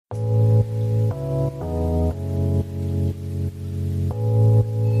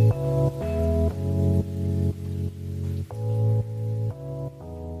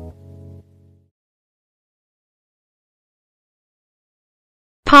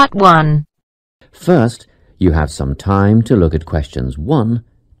Part 1. First, you have some time to look at questions 1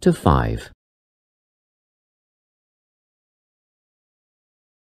 to 5.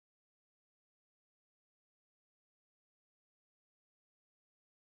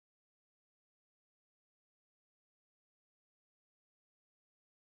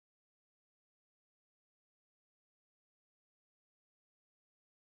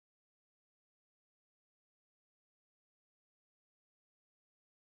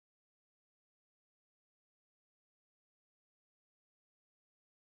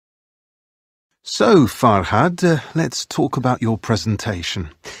 So, Farhad, let's talk about your presentation.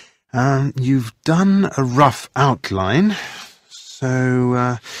 You've done a rough outline,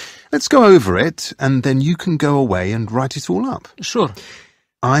 so let's go over it, and then you can go away and write it all up. Sure.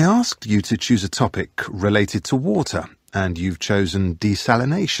 I asked you to choose a topic related to water, and you've chosen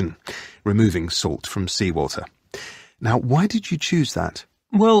desalination, removing salt from seawater. Now, why did you choose that?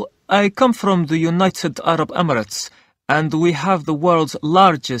 Well, I come from the United Arab Emirates, and we have the world's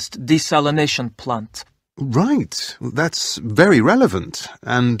largest desalination plant. Right, that's very relevant,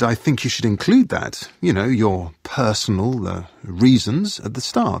 and I think you should include that, your personal reasons at the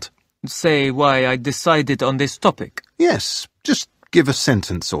start. Say why I decided on this topic. Yes, just give a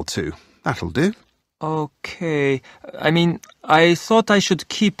sentence or two. That'll do. Okay. I thought I should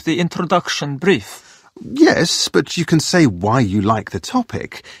keep the introduction brief. Yes, but you can say why you like the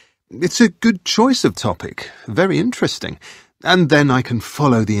topic. It's a good choice of topic, very interesting, and then I can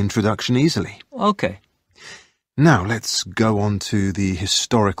follow the introduction easily. Okay. Now let's go on to the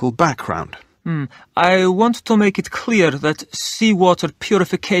historical background. I want to make it clear that seawater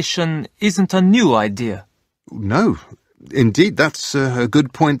purification isn't a new idea. No, indeed, that's a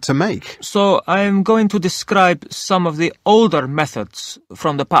good point to make. So I'm going to describe some of the older methods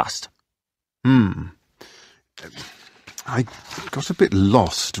from the past. I got a bit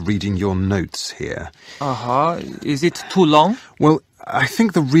lost reading your notes here. Is it too long? Well, I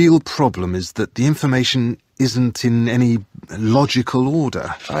think the real problem is that the information isn't in any logical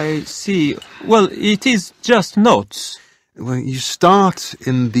order. I see. Well, it is just notes. Well, you start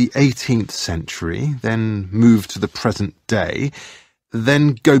in the 18th century, then move to the present day,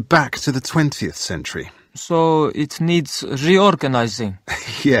 then go back to the 20th century. So it needs reorganizing.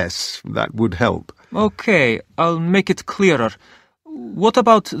 Yes, that would help. Okay, I'll make it clearer. What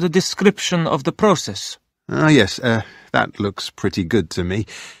about the description of the process? Yes, that looks pretty good to me.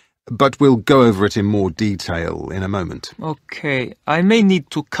 But we'll go over it in more detail in a moment. Okay, I may need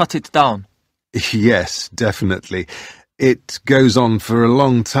to cut it down. Yes, definitely. It goes on for a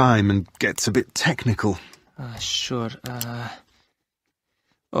long time and gets a bit technical. Sure.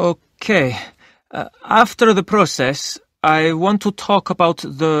 Okay. After the process, I want to talk about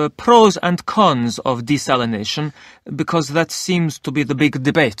the pros and cons of desalination, because that seems to be the big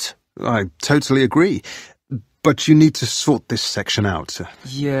debate. I totally agree. But you need to sort this section out.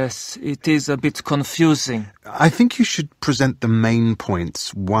 Yes, it is a bit confusing. I think you should present the main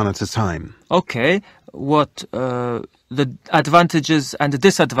points one at a time. Okay. What, the advantages and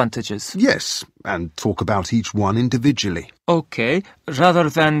disadvantages? Yes, and talk about each one individually. Okay, rather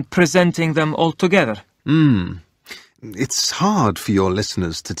than presenting them all together. It's hard for your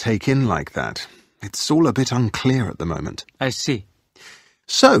listeners to take in like that. It's all a bit unclear at the moment. I see.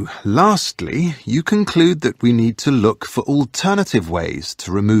 So, lastly, you conclude that we need to look for alternative ways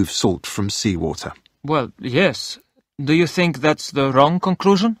to remove salt from seawater. Well, yes. Do you think that's the wrong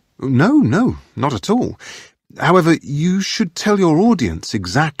conclusion? No, not at all. However, you should tell your audience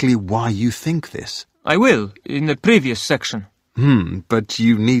exactly why you think this. I will, in the previous section. But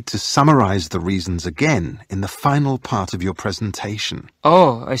you need to summarize the reasons again in the final part of your presentation.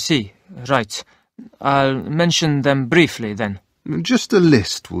 Oh, I see. Right. I'll mention them briefly then. Just a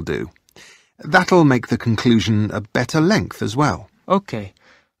list will do. That'll make the conclusion a better length as well. Okay.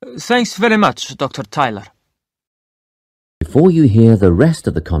 Thanks very much, Dr. Tyler. Before you hear the rest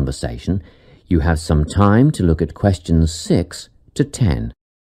of the conversation, you have some time to look at questions 6 to 10.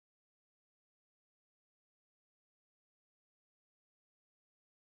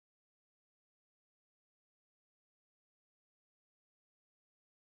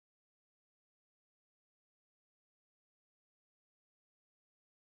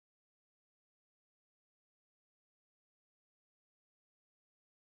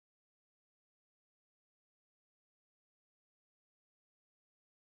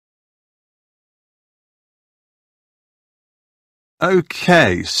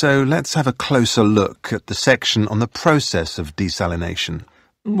 Okay, so let's have a closer look at the section on the process of desalination.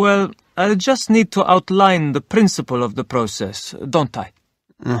 Well, I just need to outline the principle of the process, don't I?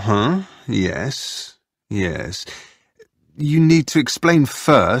 Yes. You need to explain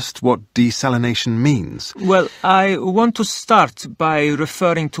first what desalination means. Well, I want to start by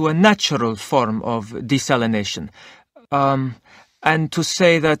referring to a natural form of desalination. And to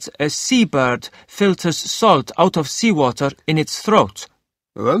say that a seabird filters salt out of seawater in its throat.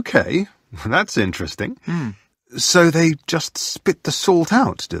 OK, that's interesting. So they just spit the salt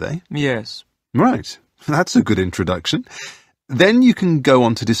out, do they? Yes. Right, that's a good introduction. Then you can go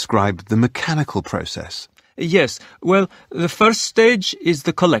on to describe the mechanical process. Yes, well, the first stage is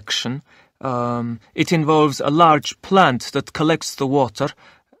the collection. It involves a large plant that collects the water.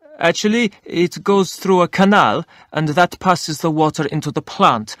 Actually, it goes through a canal, and that passes the water into the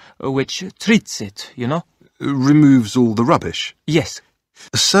plant, which treats it, you know? Removes all the rubbish. Yes.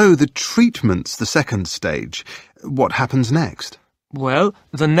 So the treatment's the second stage. What happens next? Well,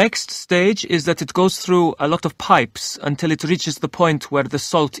 the next stage is that it goes through a lot of pipes until it reaches the point where the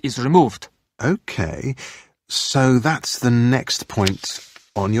salt is removed. OK, so that's the next point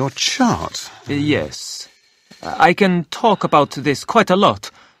on your chart. Yes. I can talk about this quite a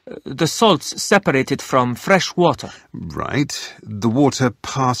lot. The salt's separated from fresh water. Right. The water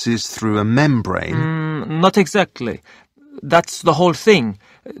passes through a membrane. Not exactly. That's the whole thing.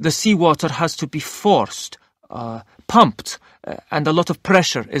 The seawater has to be forced, pumped, and a lot of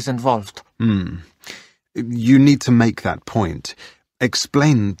pressure is involved. You need to make that point.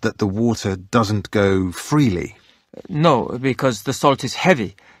 Explain that the water doesn't go freely. No, because the salt is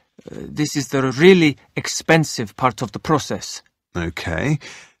heavy. This is the really expensive part of the process. OK.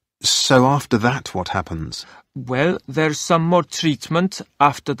 So after that, what happens? Well, there's some more treatment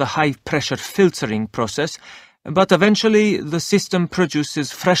after the high-pressure filtering process, but eventually the system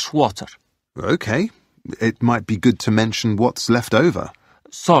produces fresh water. OK. It might be good to mention what's left over.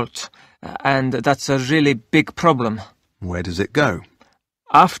 Salt. And that's a really big problem. Where does it go?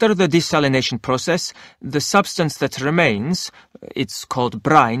 After the desalination process, the substance that remains, it's called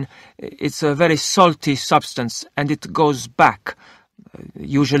brine, it's a very salty substance and it goes back,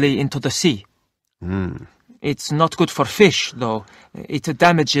 usually into the sea. It's not good for fish, though. It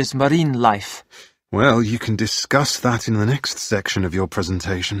damages marine life. Well, you can discuss that in the next section of your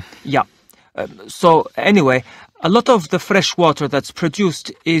presentation. Yeah. So, anyway, a lot of the fresh water that's produced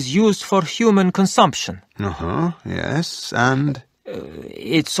is used for human consumption. Yes, and?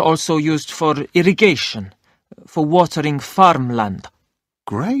 It's also used for irrigation, for watering farmland.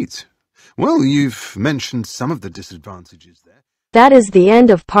 Great. Well, you've mentioned some of the disadvantages there. That is the end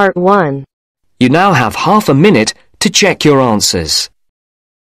of part 1. You now have half a minute to check your answers.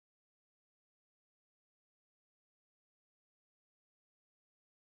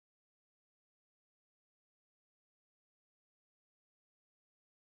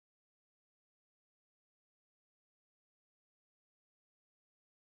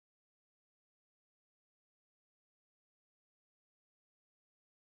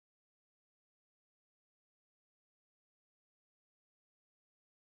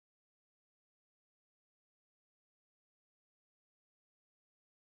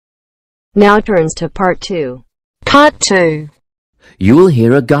 Now turns to part 2. Part 2. You will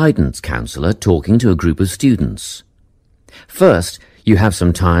hear a guidance counsellor talking to a group of students. First, you have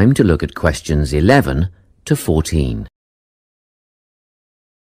some time to look at questions 11 to 14.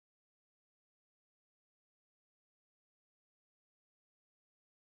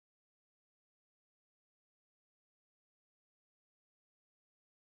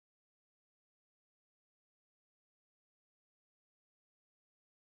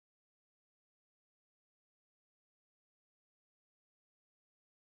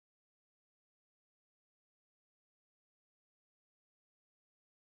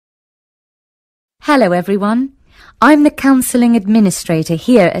 Hello everyone, I'm the Counselling Administrator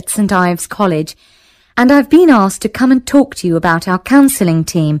here at St Ives College and I've been asked to come and talk to you about our counselling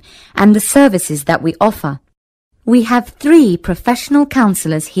team and the services that we offer. We have 3 professional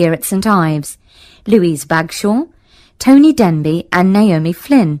counsellors here at St Ives, Louise Bagshaw, Tony Denby and Naomi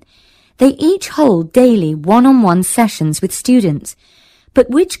Flynn. They each hold daily one-on-one sessions with students, but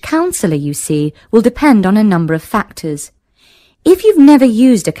which counsellor you see will depend on a number of factors. If you've never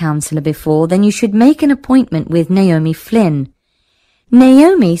used a counsellor before, then you should make an appointment with Naomi Flynn.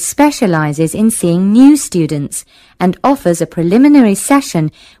 Naomi specialises in seeing new students and offers a preliminary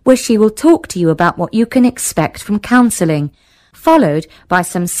session where she will talk to you about what you can expect from counselling, followed by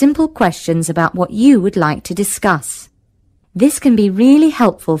some simple questions about what you would like to discuss. This can be really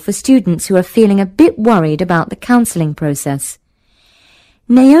helpful for students who are feeling a bit worried about the counselling process.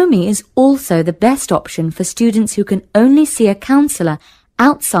 Naomi is also the best option for students who can only see a counsellor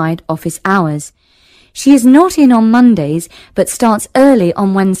outside office hours. She is not in on Mondays, but starts early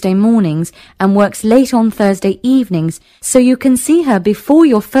on Wednesday mornings and works late on Thursday evenings, so you can see her before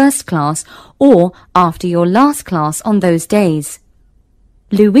your first class or after your last class on those days.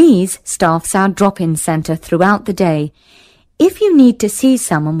 Louise staffs our drop-in centre throughout the day. If you need to see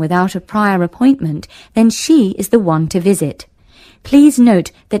someone without a prior appointment, then she is the one to visit. Please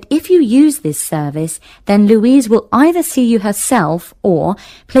note that if you use this service, then Louise will either see you herself or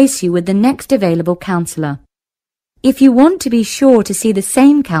place you with the next available counsellor. If you want to be sure to see the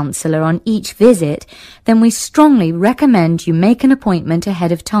same counsellor on each visit, then we strongly recommend you make an appointment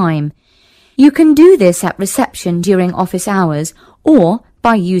ahead of time. You can do this at reception during office hours or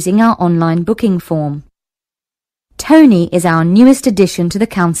by using our online booking form. Tony is our newest addition to the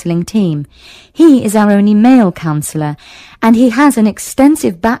counselling team. He is our only male counsellor, and he has an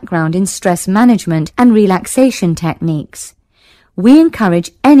extensive background in stress management and relaxation techniques. We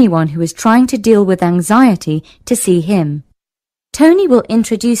encourage anyone who is trying to deal with anxiety to see him. Tony will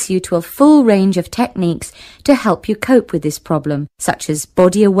introduce you to a full range of techniques to help you cope with this problem, such as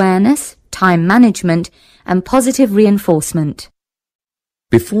body awareness, time management, and positive reinforcement.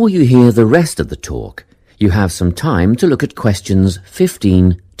 Before you hear the rest of the talk, you have some time to look at questions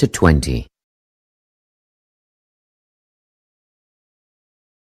 15 to 20.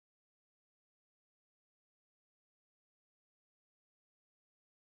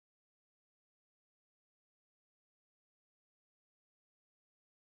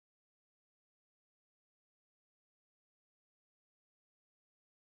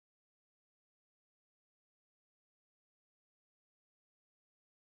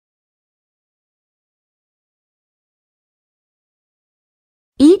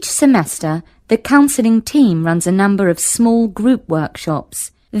 Each semester, the counselling team runs a number of small group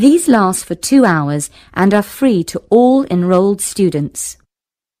workshops. These last for 2 hours and are free to all enrolled students.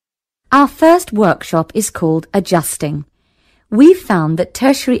 Our first workshop is called Adjusting. We've found that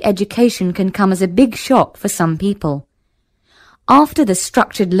tertiary education can come as a big shock for some people. After the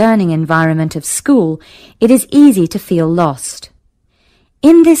structured learning environment of school, it is easy to feel lost.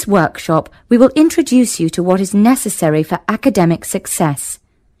 In this workshop, we will introduce you to what is necessary for academic success.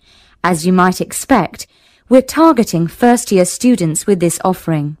 As you might expect, we're targeting first-year students with this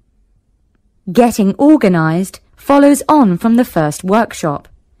offering. Getting organised follows on from the first workshop.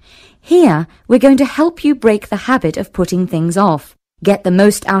 Here, we're going to help you break the habit of putting things off, get the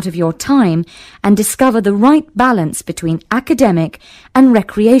most out of your time, and discover the right balance between academic and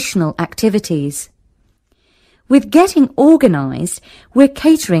recreational activities. With Getting Organised, we're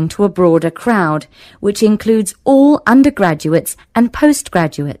catering to a broader crowd, which includes all undergraduates and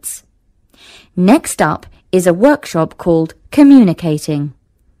postgraduates. Next up is a workshop called Communicating.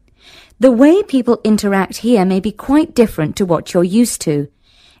 The way people interact here may be quite different to what you're used to,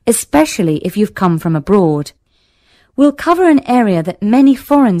 especially if you've come from abroad. We'll cover an area that many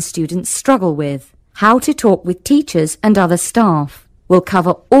foreign students struggle with: how to talk with teachers and other staff. We'll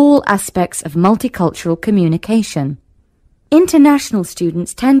cover all aspects of multicultural communication. International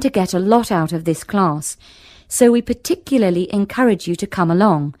students tend to get a lot out of this class, so we particularly encourage you to come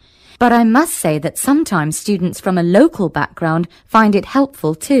along. But I must say that sometimes students from a local background find it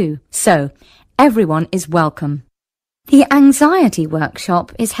helpful too. So, everyone is welcome. The anxiety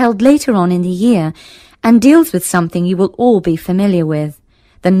workshop is held later on in the year and deals with something you will all be familiar with: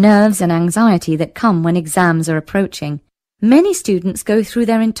 the nerves and anxiety that come when exams are approaching. Many students go through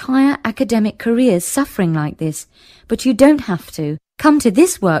their entire academic careers suffering like this, but you don't have to. Come to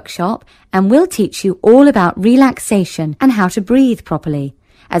this workshop and we'll teach you all about relaxation and how to breathe properly,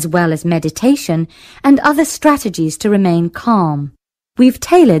 as well as meditation and other strategies to remain calm. We've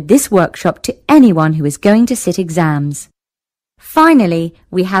tailored this workshop to anyone who is going to sit exams. Finally,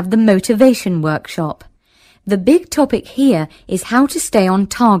 we have the motivation workshop. The big topic here is how to stay on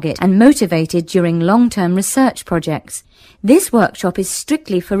target and motivated during long-term research projects. This workshop is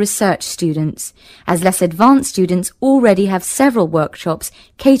strictly for research students, as less advanced students already have several workshops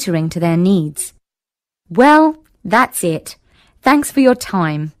catering to their needs. Well, that's it. Thanks for your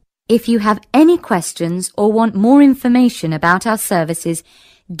time. If you have any questions or want more information about our services,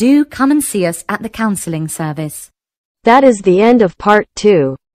 do come and see us at the counselling service. That is the end of part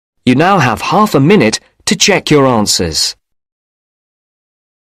 2. You now have half a minute to check your answers.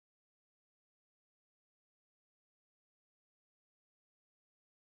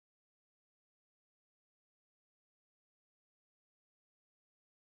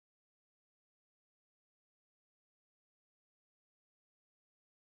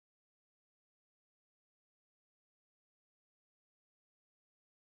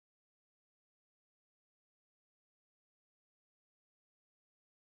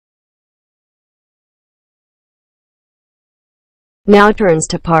 Now turns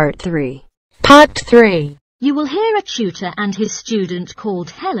to Part 3. Part 3. You will hear a tutor and his student called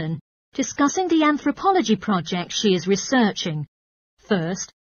Helen discussing the anthropology project she is researching.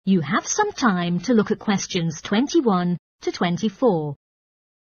 First, you have some time to look at questions 21 to 24.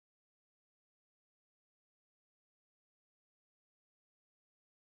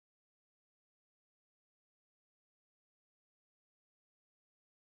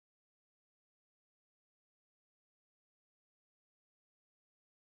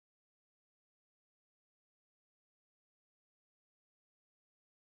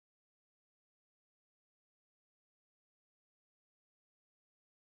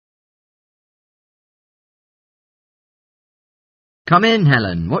 Come in,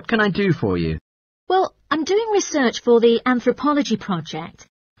 Helen. What can I do for you? Well, I'm doing research for the anthropology project,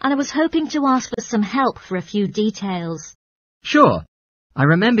 and I was hoping to ask for some help for a few details. Sure. I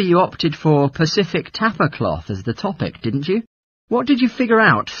remember you opted for Pacific Tapper cloth as the topic, didn't you? What did you figure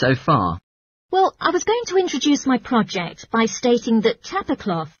out so far? Well, I was going to introduce my project by stating that tapper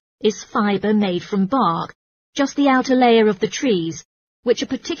cloth is fibre made from bark, just the outer layer of the trees, which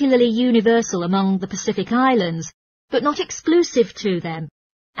are particularly universal among the Pacific Islands, but not exclusive to them.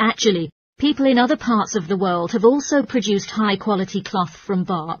 Actually, people in other parts of the world have also produced high-quality cloth from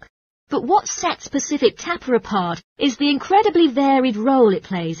bark. But what sets Pacific tapper apart is the incredibly varied role it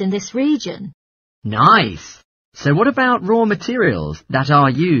plays in this region. Nice! So what about raw materials that are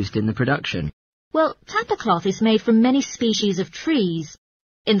used in the production? Well, tapper cloth is made from many species of trees.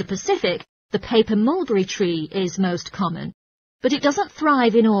 In the Pacific, the paper mulberry tree is most common, but it doesn't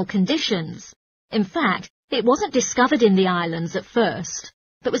thrive in all conditions. In fact, it wasn't discovered in the islands at first,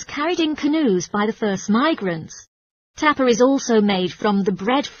 but was carried in canoes by the first migrants. Tapper is also made from the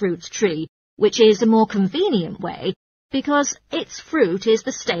breadfruit tree, which is a more convenient way, because its fruit is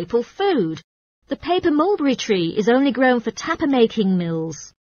the staple food. The paper mulberry tree is only grown for tapper-making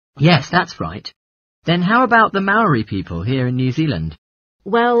mills. Yes, that's right. Then how about the Maori people here in New Zealand?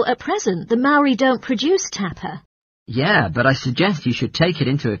 Well, at present, the Maori don't produce tapper. Yeah, but I suggest you should take it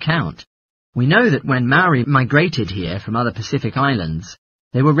into account. We know that when Maori migrated here from other Pacific islands,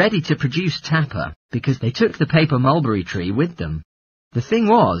 they were ready to produce tapper because they took the paper mulberry tree with them. The thing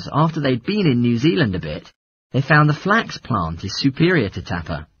was, after they'd been in New Zealand a bit, they found the flax plant is superior to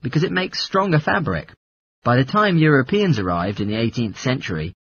tapper because it makes stronger fabric. By the time Europeans arrived in the 18th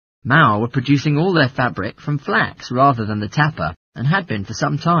century, Maori were producing all their fabric from flax rather than the tapper, and had been for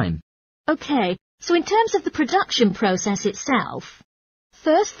some time. OK, so in terms of the production process itself,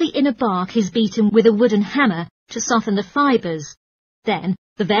 first the inner bark is beaten with a wooden hammer to soften the fibres. Then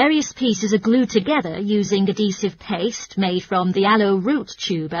the various pieces are glued together using adhesive paste made from the aloe root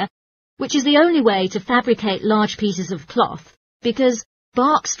tuber, which is the only way to fabricate large pieces of cloth, because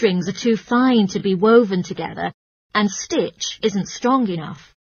bark strings are too fine to be woven together, and stitch isn't strong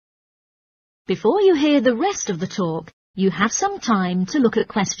enough. Before you hear the rest of the talk, you have some time to look at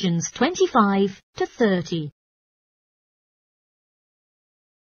questions 25 to 30.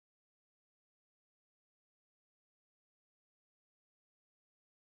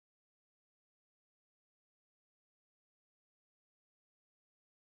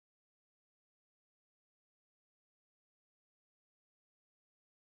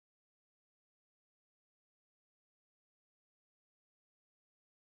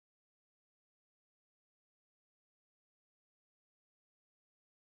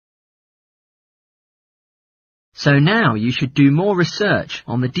 So now you should do more research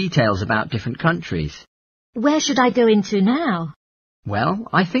on the details about different countries. Where should I go into now? Well,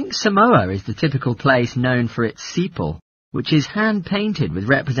 I think Samoa is the typical place known for its sepal, which is hand-painted with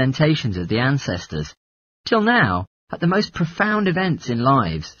representations of the ancestors. Till now, at the most profound events in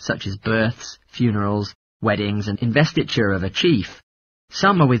lives, such as births, funerals, weddings and investiture of a chief,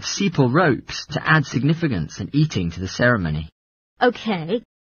 some are with sepal ropes to add significance and eating to the ceremony. OK,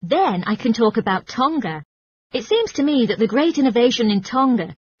 then I can talk about Tonga. It seems to me that the great innovation in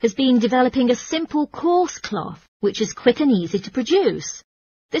Tonga has been developing a simple coarse cloth, which is quick and easy to produce.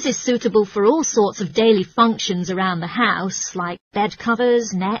 This is suitable for all sorts of daily functions around the house, like bed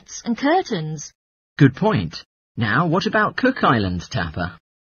covers, nets and curtains. Good point. Now, what about Cook Islands tapper?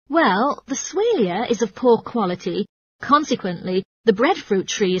 Well, the Swalia is of poor quality. Consequently, the breadfruit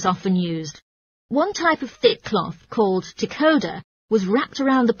tree is often used. One type of thick cloth, called tekoda, was wrapped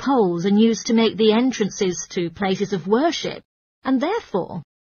around the poles and used to make the entrances to places of worship, and therefore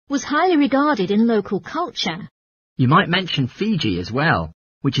was highly regarded in local culture. You might mention Fiji as well,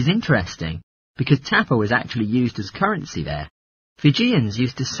 which is interesting, because tapper was actually used as currency there. Fijians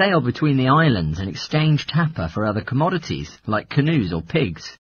used to sail between the islands and exchange tapper for other commodities, like canoes or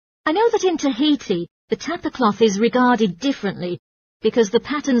pigs. I know that in Tahiti, the tapper cloth is regarded differently because the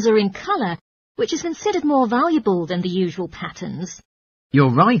patterns are in colour, which is considered more valuable than the usual patterns.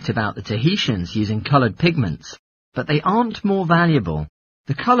 You're right about the Tahitians using coloured pigments, but they aren't more valuable.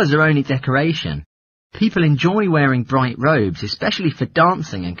 The colours are only decoration. People enjoy wearing bright robes, especially for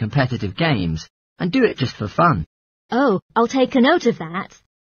dancing and competitive games, and do it just for fun. Oh, I'll take a note of that.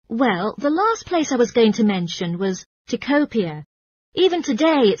 Well, the last place I was going to mention was Tikopia. Even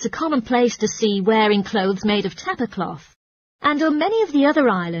today it's a common place to see wearing clothes made of tapa cloth. And on many of the other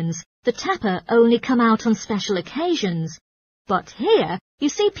islands, the tapa only come out on special occasions. But here, you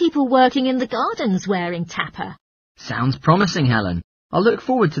see people working in the gardens wearing tapa. Sounds promising, Helen. I'll look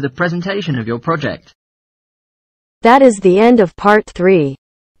forward to the presentation of your project. That is the end of part 3.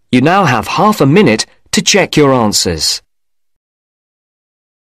 You now have half a minute to check your answers.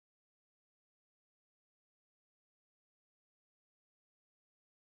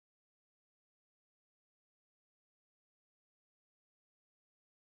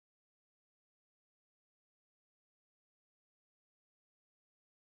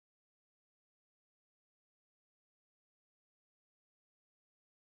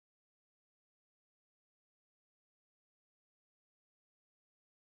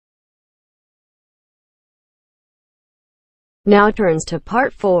 Now turns to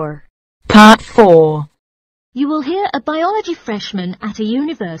part 4. Part 4. You will hear a biology freshman at a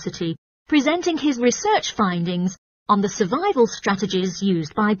university presenting his research findings on the survival strategies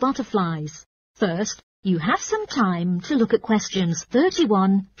used by butterflies. First, you have some time to look at questions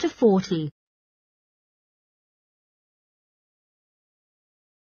 31 to 40.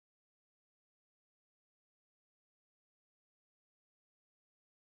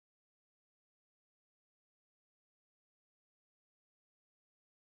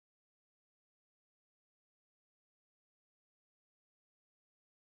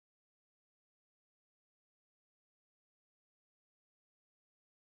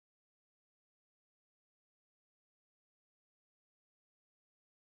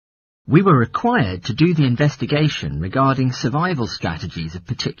 We were required to do the investigation regarding survival strategies of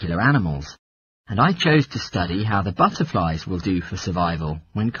particular animals, and I chose to study how the butterflies will do for survival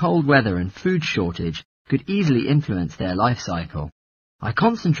when cold weather and food shortage could easily influence their life cycle. I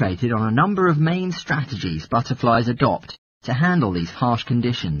concentrated on a number of main strategies butterflies adopt to handle these harsh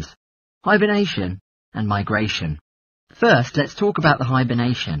conditions: hibernation and migration. First, let's talk about the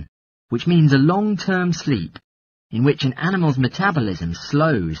hibernation, which means a long-term sleep in which an animal's metabolism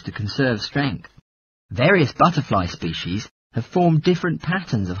slows to conserve strength. Various butterfly species have formed different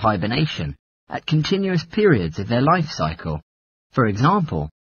patterns of hibernation at continuous periods of their life cycle. For example,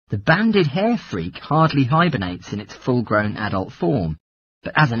 the banded hair freak hardly hibernates in its full-grown adult form,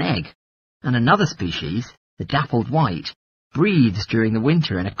 but as an egg, and another species, the dappled white, breathes during the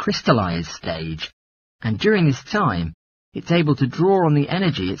winter in a crystallized stage, and during this time, it's able to draw on the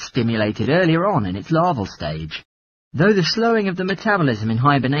energy it stimulated earlier on in its larval stage. Though the slowing of the metabolism in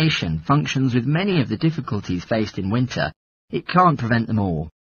hibernation functions with many of the difficulties faced in winter, it can't prevent them all.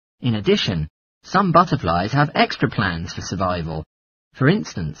 In addition, some butterflies have extra plans for survival. For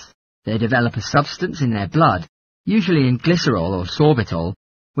instance, they develop a substance in their blood, usually in glycerol or sorbitol,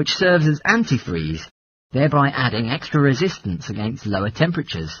 which serves as antifreeze, thereby adding extra resistance against lower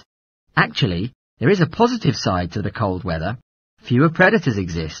temperatures. Actually, there is a positive side to the cold weather. Fewer predators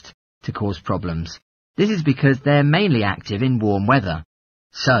exist to cause problems. This is because they're mainly active in warm weather.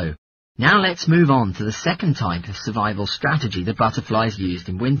 So, now let's move on to the second type of survival strategy the butterflies used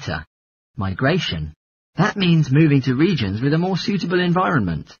in winter: migration. That means moving to regions with a more suitable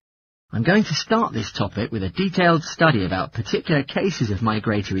environment. I'm going to start this topic with a detailed study about particular cases of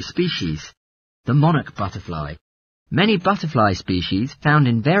migratory species: the monarch butterfly. Many butterfly species found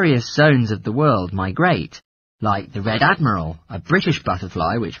in various zones of the world migrate, like the red admiral, a British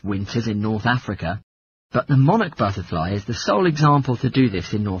butterfly which winters in North Africa. But the monarch butterfly is the sole example to do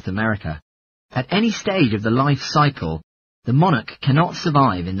this in North America. At any stage of the life cycle, the monarch cannot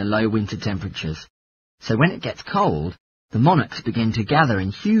survive in the low winter temperatures. So when it gets cold, the monarchs begin to gather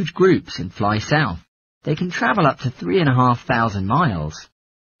in huge groups and fly south. They can travel up to 3,500 miles.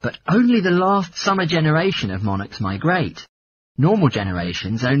 But only the last summer generation of monarchs migrate. Normal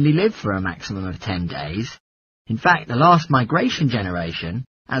generations only live for a maximum of 10 days. In fact, the last migration generation,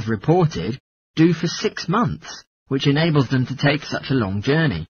 as reported, do for 6 months, which enables them to take such a long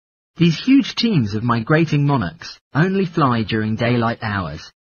journey. These huge teams of migrating monarchs only fly during daylight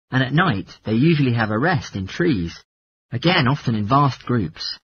hours, and at night they usually have a rest in trees, again often in vast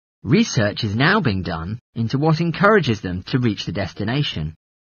groups. Research is now being done into what encourages them to reach the destination.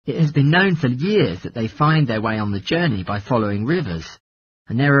 It has been known for years that they find their way on the journey by following rivers,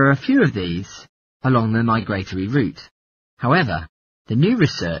 and there are a few of these along the migratory route. However, The new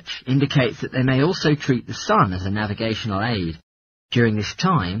research indicates that they may also treat the sun as a navigational aid. During this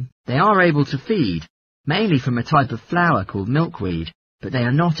time, they are able to feed, mainly from a type of flower called milkweed, but they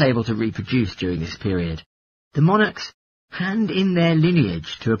are not able to reproduce during this period. The monarchs hand in their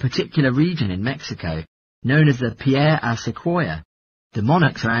lineage to a particular region in Mexico, known as the Pierre a Sequoia. The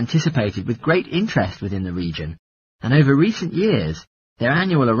monarchs are anticipated with great interest within the region, and over recent years, their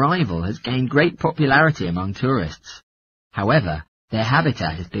annual arrival has gained great popularity among tourists. However, their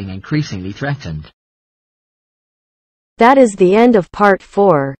habitat is being increasingly threatened. That is the end of part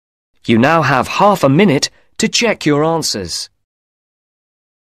 4. You now have half a minute to check your answers.